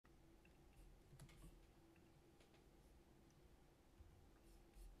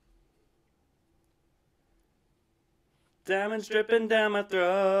Diamonds dripping down my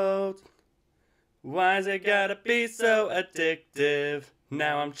throat. Why's it gotta be so addictive?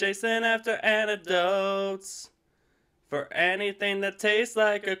 Now I'm chasing after antidotes for anything that tastes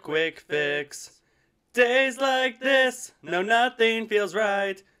like a quick fix. Days like this, no, nothing feels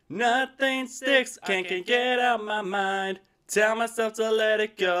right. Nothing sticks, can't get out my mind. Tell myself to let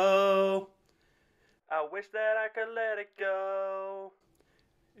it go. I wish that I could let it go.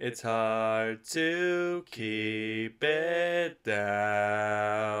 It's hard to keep it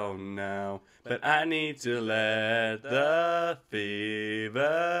down now, but I need to let the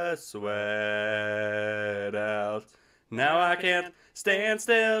fever sweat out. Now I can't stand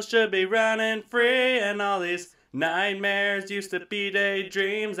still, should be running free, and all these nightmares used to be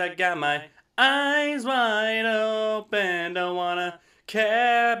daydreams. I got my eyes wide open, don't wanna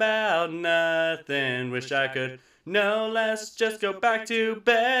care about nothing. Wish I could know less, just go back to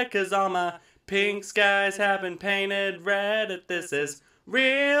bed, 'cause all my pink skies have been painted red. If this is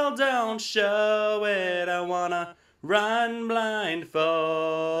real, don't show it. I wanna run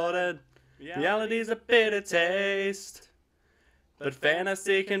blindfolded. Reality's a bitter taste, but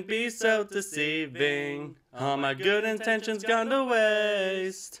fantasy can be so deceiving. All my good intentions gone to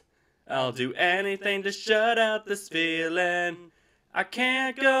waste. I'll do anything to shut out this feeling. I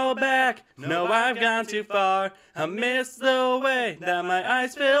can't go back, no, I've gone too far. I miss the way that my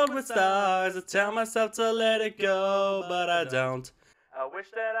eyes filled with stars. I tell myself to let it go, but I don't. I wish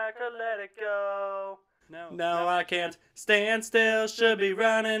that I could let it go. No, I can't stand still, should be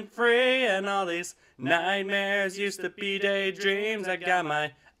running free, and all these nightmares used to be daydreams. I got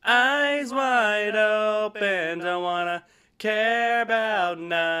my eyes wide open, don't wanna care about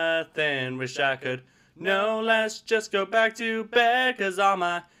nothing. Wish I could know less, just go back to bed, 'cause all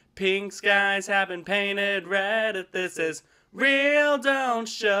my pink skies have been painted red. If this is real, don't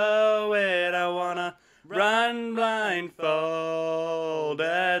show it. I wanna run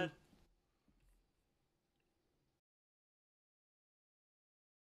blindfolded.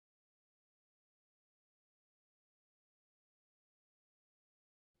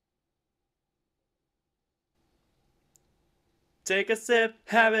 Take a sip,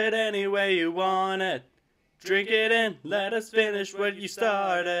 have it any way you want it. Drink it in, let us finish what you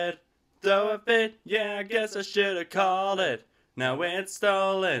started. Throw a fit, yeah, I guess I should've called it. Now it's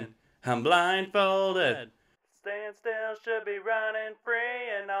stolen, I'm blindfolded. Staying still, should be running free,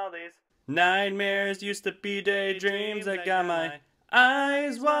 and all these nightmares used to be daydreams. I got my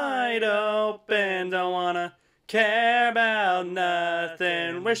eyes wide open, don't wanna care about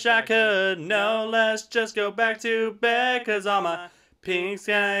nothing. Wish I could know less, just go back to bed, 'cause all my pink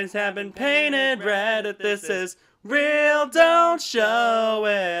skies have been painted red. If this is real, don't show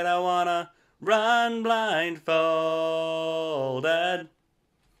it. I wanna run blindfolded.